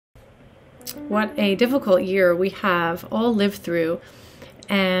what a difficult year we have all lived through.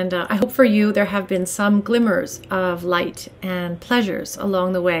 And I hope for you there have been some glimmers of light and pleasures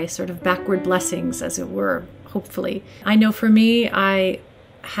along the way, sort of backward blessings, as it were, hopefully. I know for me, I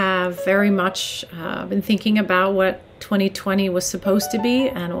have very much been thinking about what 2020 was supposed to be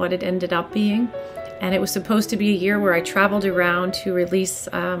and what it ended up being. And it was supposed to be a year where I traveled around to release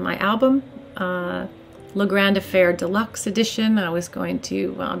my album, Legrand Affair Deluxe Edition. I was going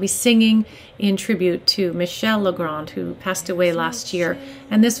to be singing in tribute to Michel Legrand, who passed away last year.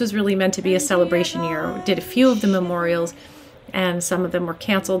 And this was really meant to be a celebration year. We did a few of the memorials, and some of them were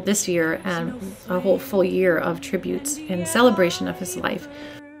canceled this year, and a whole full year of tributes in celebration of his life.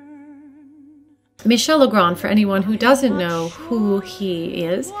 Michel Legrand, for anyone who doesn't know who he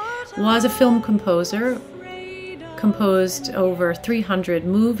is, was a film composer, composed over 300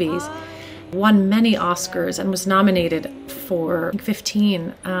 movies, won many Oscars, and was nominated for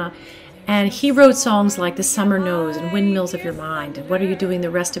 15. And he wrote songs like The Summer Knows and Windmills of Your Mind, and What Are You Doing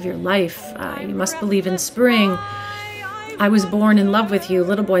the Rest of Your Life? You Must Believe in Spring, I Was Born in Love with You,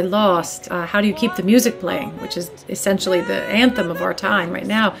 Little Boy Lost, How Do You Keep the Music Playing, which is essentially the anthem of our time right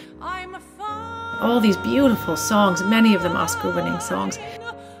now. All these beautiful songs, many of them Oscar-winning songs.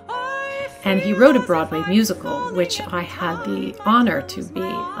 And he wrote a Broadway musical, which I had the honor to be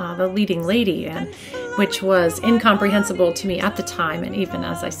the leading lady in, which was incomprehensible to me at the time, and even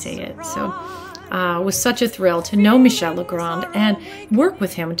as I say it. So it was such a thrill to know Michel Legrand and work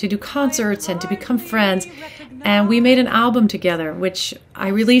with him, to do concerts and to become friends. And we made an album together, which I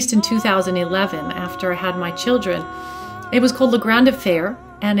released in 2011 after I had my children. It was called Legrand Affair,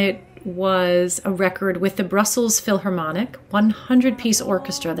 and it was a record with the Brussels Philharmonic 100-piece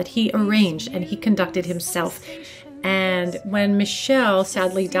orchestra that he arranged and he conducted himself. And when Michel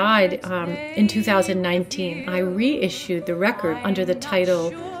sadly died in 2019, I reissued the record under the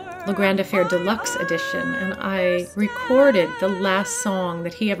title Legrand Affair Deluxe Edition, and I recorded the last song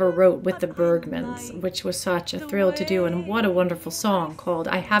that he ever wrote with the Bergmans, which was such a thrill to do. And what a wonderful song, called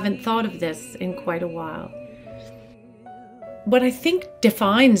I Haven't Thought of This in Quite a While. What I think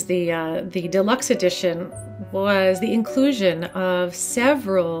defines the deluxe edition was the inclusion of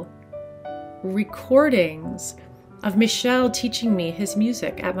several recordings of Michel teaching me his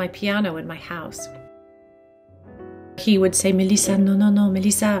music at my piano in my house. He would say, "Melissa, no, no, no,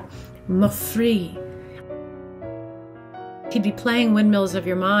 Melissa, m'offri." He'd be playing Windmills of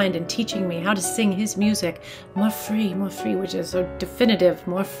Your Mind and teaching me how to sing his music, m'offri, m'offri, which is a definitive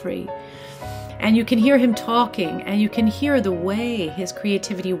m'offri. And you can hear him talking, and you can hear the way his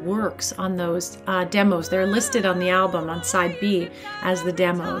creativity works on those demos. They're listed on the album on side B as the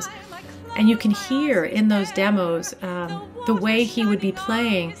demos. And you can hear in those demos the way he would be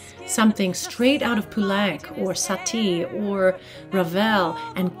playing something straight out of Poulenc or Satie or Ravel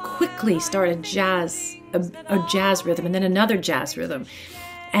and quickly start a jazz rhythm and then another jazz rhythm.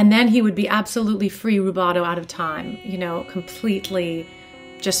 And then he would be absolutely free rubato out of time, you know, completely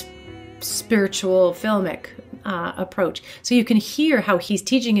just spiritual filmic approach. So you can hear how he's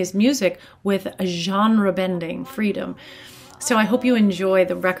teaching his music with a genre-bending freedom. So I hope you enjoy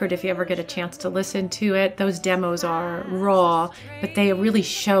the record if you ever get a chance to listen to it. Those demos are raw, but they really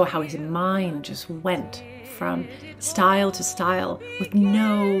show how his mind just went from style to style with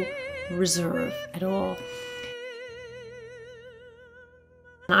no reserve at all.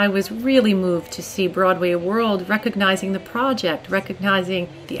 I was really moved to see Broadway World recognizing the project, recognizing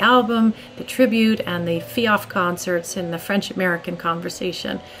the album, the tribute, and the FIAF concerts and the French-American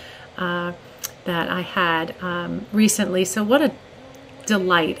conversation that I had recently. So what a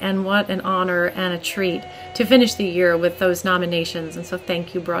delight and what an honor and a treat to finish the year with those nominations. And so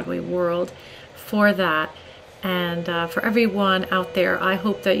thank you, Broadway World, for that. And for everyone out there, I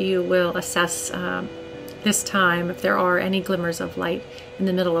hope that you will assess this time if there are any glimmers of light in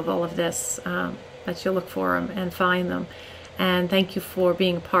the middle of all of this, that you'll look for them and find them. And thank you for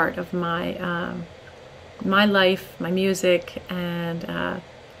being a part of my my life, my music, and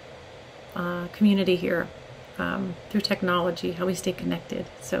community here through technology, how we stay connected.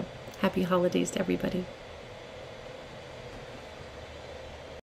 So happy holidays to everybody.